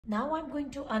Now I'm going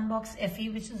to unbox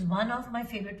EFFIE, which is one of my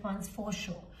favorite ones for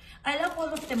sure. I love all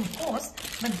of them, of course,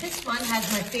 but this one has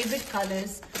my favorite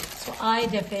colors, so I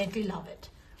definitely love it.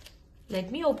 Let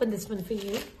me open this one for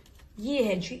you. ये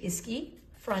है जी इसकी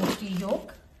front की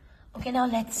yoke. Okay, now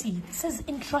let's see. This is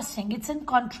interesting. It's in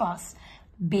contrast.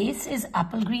 Base is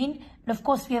apple green, and of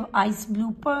course we have ice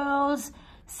blue pearls,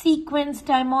 sequins,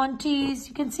 diamantes.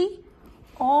 You can see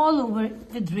all over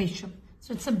with resham.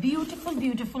 So it's a beautiful,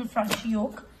 beautiful front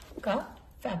yoke ka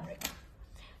fabric.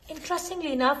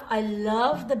 Interestingly enough, I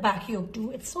love the back yoke too.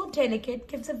 It's so delicate,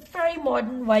 gives a very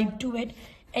modern vibe to it,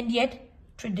 and yet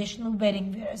traditional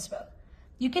wedding wear as well.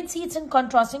 You can see it's in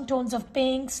contrasting tones of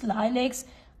pinks, lilacs,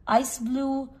 ice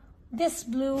blue, this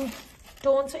blue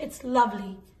tone. So it's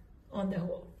lovely on the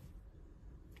whole.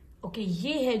 Okay,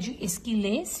 ye hai ji iski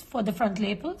lace for the front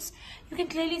lapels. You can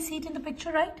clearly see it in the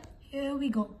picture, right? Here we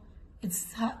go.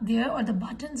 It's there, or the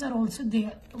buttons are also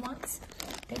there. The ones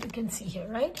that you can see here,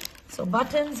 right? So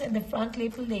buttons and the front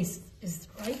lapel lace is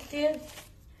right there.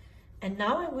 And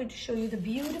now I'm going to show you the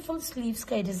beautiful sleeves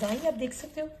ka design. Aap dekh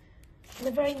sakte ho? And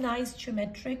a very nice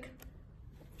geometric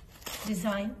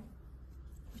design,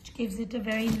 which gives it a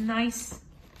very nice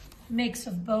mix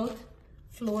of both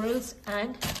florals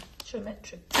and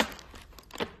geometric.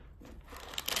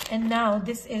 And now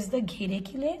this is the ghere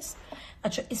ki lace.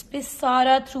 Acha, is pe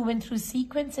sara through and through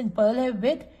sequence and pearl hai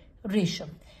with resham.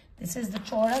 This is the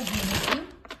chora ghere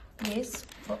ki lace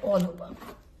for all over.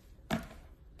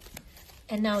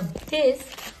 And now this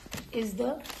is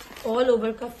the all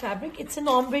over ka fabric. It's in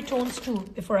ombre tones too,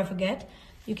 before I forget.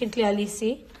 You can clearly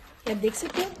see. Ye dekh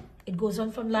sakte ho? It goes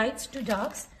on from lights to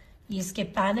darks. Ye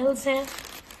iske panels hain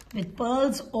with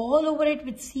pearls all over it,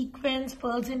 with sequins,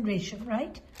 pearls and resham,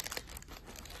 right?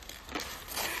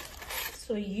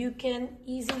 So you can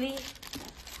easily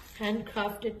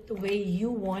handcraft it the way you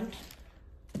want.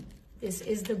 This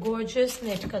is the gorgeous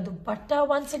net ka dupatta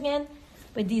once again,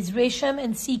 with these resham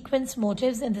and sequence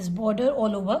motifs and this border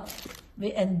all over.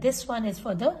 And this one is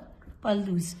for the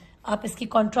pallus. Aap iski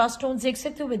contrast tones dekh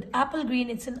sakte ho. With apple green,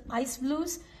 it's in ice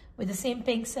blues with the same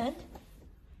pinks and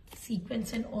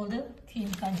sequence and all the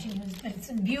theme continues. But it's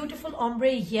in beautiful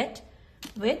ombre yet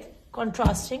with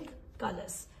contrasting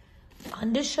colors.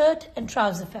 Undershirt and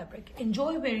trouser fabric.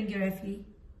 Enjoy wearing your EFFIE.